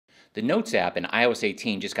The Notes app in iOS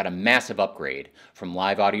 18 just got a massive upgrade, from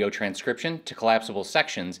live audio transcription to collapsible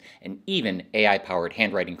sections and even AI-powered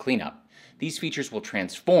handwriting cleanup. These features will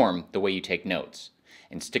transform the way you take notes.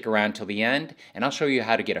 And stick around till the end, and I'll show you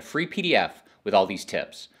how to get a free PDF with all these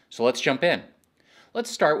tips. So let's jump in. Let's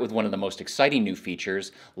start with one of the most exciting new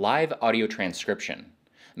features, live audio transcription.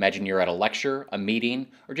 Imagine you're at a lecture, a meeting,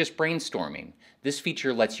 or just brainstorming. This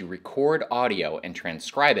feature lets you record audio and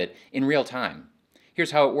transcribe it in real time.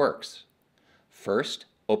 Here's how it works. First,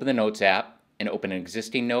 open the Notes app and open an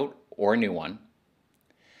existing note or a new one.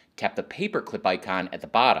 Tap the paperclip icon at the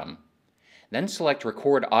bottom, then select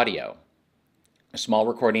Record Audio. A small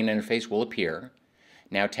recording interface will appear.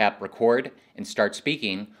 Now tap Record and start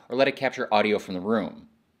speaking, or let it capture audio from the room.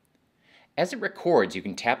 As it records, you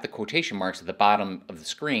can tap the quotation marks at the bottom of the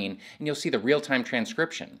screen and you'll see the real-time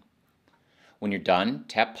transcription. When you're done,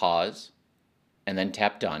 tap Pause, and then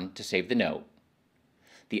tap Done to save the note.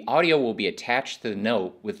 The audio will be attached to the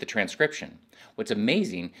note with the transcription. What's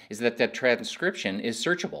amazing is that the transcription is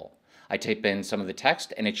searchable. I type in some of the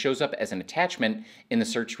text and it shows up as an attachment in the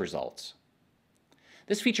search results.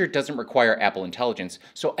 This feature doesn't require Apple Intelligence,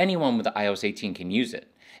 so anyone with iOS 18 can use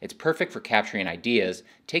it. It's perfect for capturing ideas,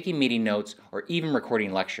 taking meeting notes, or even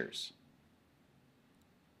recording lectures.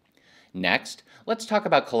 Next, let's talk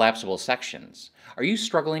about collapsible sections. Are you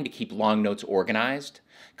struggling to keep long notes organized?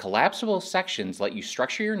 Collapsible sections let you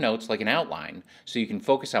structure your notes like an outline so you can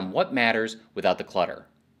focus on what matters without the clutter.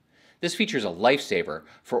 This feature is a lifesaver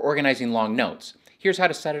for organizing long notes. Here's how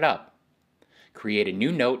to set it up. Create a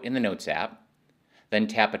new note in the Notes app, then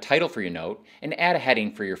tap a title for your note and add a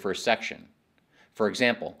heading for your first section. For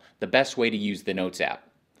example, the best way to use the Notes app.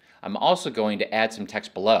 I'm also going to add some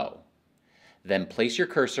text below. Then place your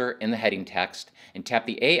cursor in the heading text and tap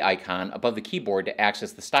the A icon above the keyboard to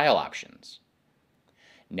access the style options.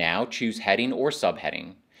 Now choose heading or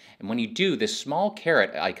subheading, and when you do, this small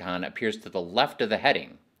caret icon appears to the left of the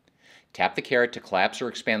heading. Tap the caret to collapse or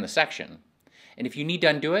expand the section, and if you need to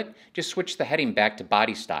undo it, just switch the heading back to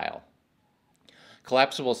body style.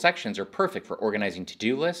 Collapsible sections are perfect for organizing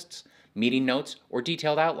to-do lists, meeting notes, or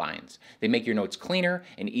detailed outlines. They make your notes cleaner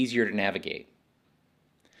and easier to navigate.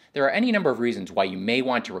 There are any number of reasons why you may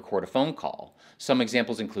want to record a phone call. Some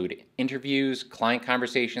examples include interviews, client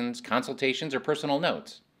conversations, consultations, or personal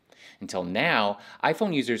notes. Until now,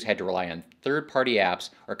 iPhone users had to rely on third-party apps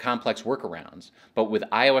or complex workarounds, but with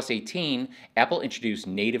iOS 18, Apple introduced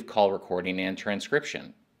native call recording and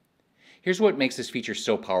transcription. Here's what makes this feature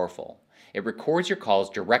so powerful. It records your calls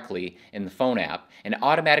directly in the phone app and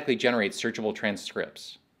automatically generates searchable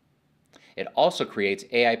transcripts. It also creates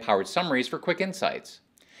AI-powered summaries for quick insights.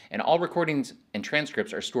 And all recordings and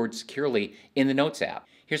transcripts are stored securely in the Notes app.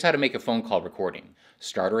 Here's how to make a phone call recording.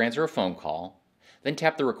 Start or answer a phone call, then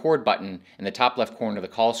tap the record button in the top left corner of the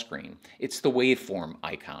call screen. It's the waveform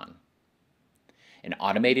icon. An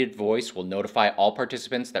automated voice will notify all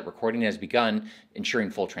participants that recording has begun,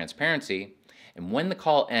 ensuring full transparency. And when the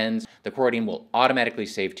call ends, the recording will automatically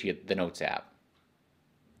save to the Notes app.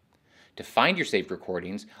 To find your saved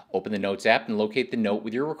recordings, open the Notes app and locate the note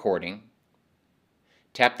with your recording.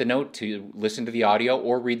 Tap the note to listen to the audio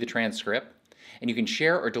or read the transcript, and you can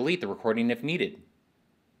share or delete the recording if needed.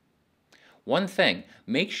 One thing,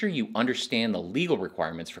 make sure you understand the legal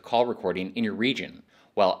requirements for call recording in your region.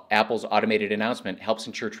 While Apple's automated announcement helps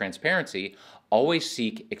ensure transparency, always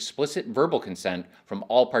seek explicit verbal consent from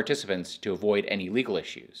all participants to avoid any legal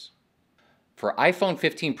issues. For iPhone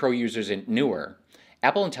 15 Pro users and newer,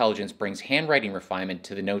 Apple Intelligence brings handwriting refinement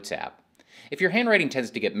to the Notes app. If your handwriting tends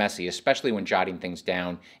to get messy, especially when jotting things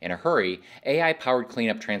down in a hurry, AI-powered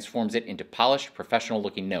cleanup transforms it into polished,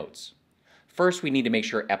 professional-looking notes. First, we need to make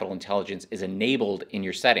sure Apple Intelligence is enabled in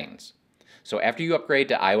your settings. So after you upgrade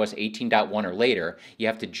to iOS 18.1 or later, you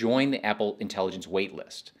have to join the Apple Intelligence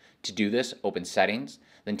waitlist. To do this, open Settings,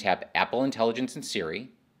 then tap Apple Intelligence and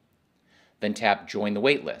Siri, then tap Join the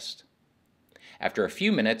Waitlist. After a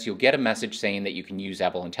few minutes, you'll get a message saying that you can use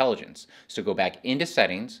Apple Intelligence. So go back into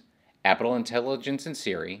Settings, Apple Intelligence and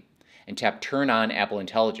Siri, and tap Turn on Apple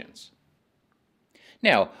Intelligence.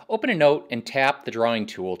 Now, open a note and tap the drawing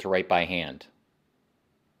tool to write by hand.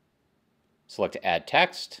 Select Add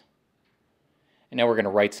Text. And now we're going to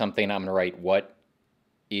write something. I'm going to write, what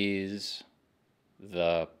is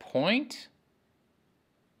the point?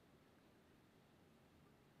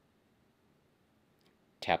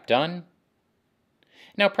 Tap Done.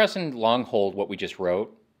 Now press and long hold what we just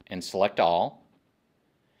wrote and select all.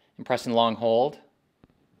 And press and long hold.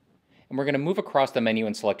 And we're going to move across the menu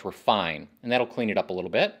and select Refine, and that'll clean it up a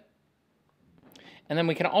little bit. And then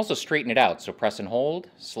we can also straighten it out. So press and hold,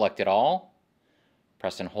 select it all,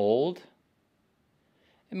 press and hold,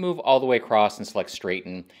 and move all the way across and select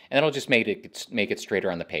straighten, and that'll just make it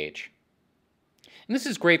straighter on the page. And this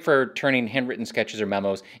is great for turning handwritten sketches or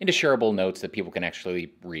memos into shareable notes that people can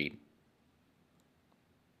actually read.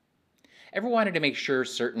 Ever wanted to make sure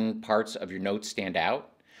certain parts of your notes stand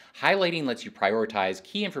out? Highlighting lets you prioritize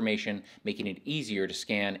key information, making it easier to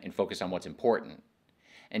scan and focus on what's important.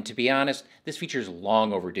 And to be honest, this feature is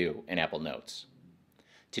long overdue in Apple Notes.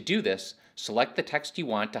 To do this, select the text you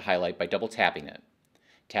want to highlight by double tapping it.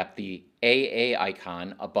 Tap the AA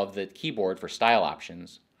icon above the keyboard for style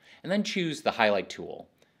options, and then choose the highlight tool.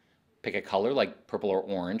 Pick a color like purple or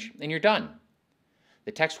orange, and you're done.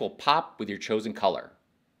 The text will pop with your chosen color.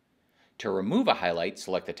 To remove a highlight,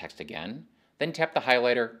 select the text again, then tap the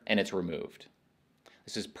highlighter, and it's removed.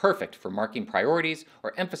 This is perfect for marking priorities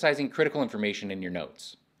or emphasizing critical information in your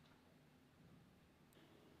notes.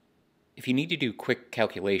 If you need to do quick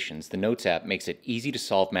calculations, the Notes app makes it easy to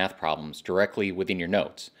solve math problems directly within your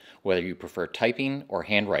notes, whether you prefer typing or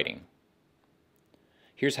handwriting.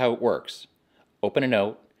 Here's how it works. Open a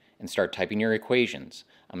note and start typing your equations.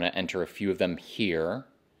 I'm going to enter a few of them here.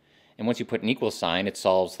 And once you put an equal sign, it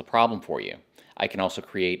solves the problem for you. I can also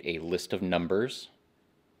create a list of numbers.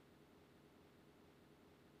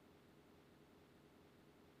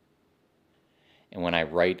 And when I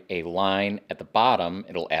write a line at the bottom,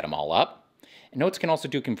 it'll add them all up. And Notes can also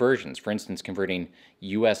do conversions, for instance, converting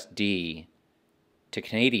USD to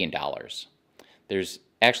Canadian dollars. There's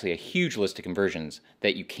actually a huge list of conversions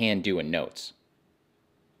that you can do in Notes.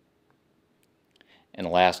 And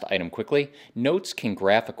the last item quickly, Notes can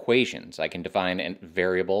graph equations. I can define a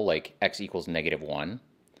variable like x equals -1,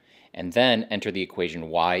 and then enter the equation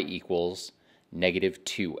y equals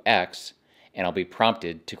 -2x, and I'll be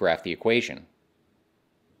prompted to graph the equation.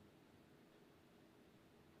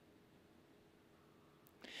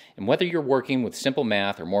 And whether you're working with simple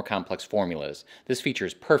math or more complex formulas, this feature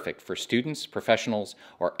is perfect for students, professionals,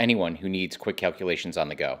 or anyone who needs quick calculations on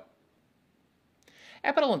the go.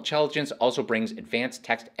 Apple Intelligence also brings advanced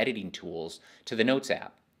text editing tools to the Notes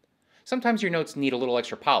app. Sometimes your notes need a little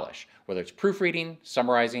extra polish, whether it's proofreading,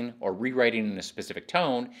 summarizing, or rewriting in a specific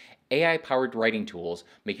tone. AI-powered writing tools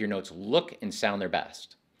make your notes look and sound their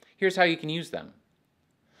best. Here's how you can use them.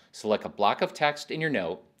 Select a block of text in your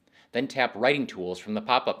note, then tap Writing Tools from the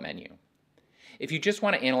pop-up menu. If you just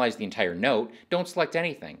want to analyze the entire note, don't select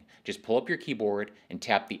anything. Just pull up your keyboard and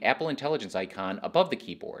tap the Apple Intelligence icon above the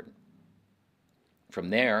keyboard. From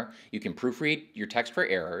there, you can proofread your text for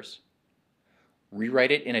errors,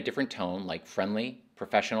 rewrite it in a different tone like friendly,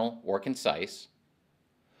 professional, or concise,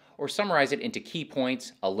 or summarize it into key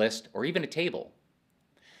points, a list, or even a table.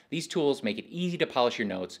 These tools make it easy to polish your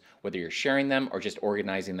notes, whether you're sharing them or just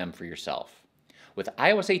organizing them for yourself. With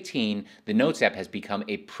iOS 18, the Notes app has become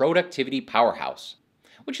a productivity powerhouse.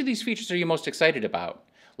 Which of these features are you most excited about?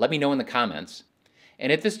 Let me know in the comments.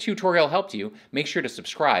 And if this tutorial helped you, make sure to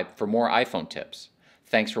subscribe for more iPhone tips.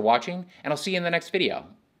 Thanks for watching, and I'll see you in the next video.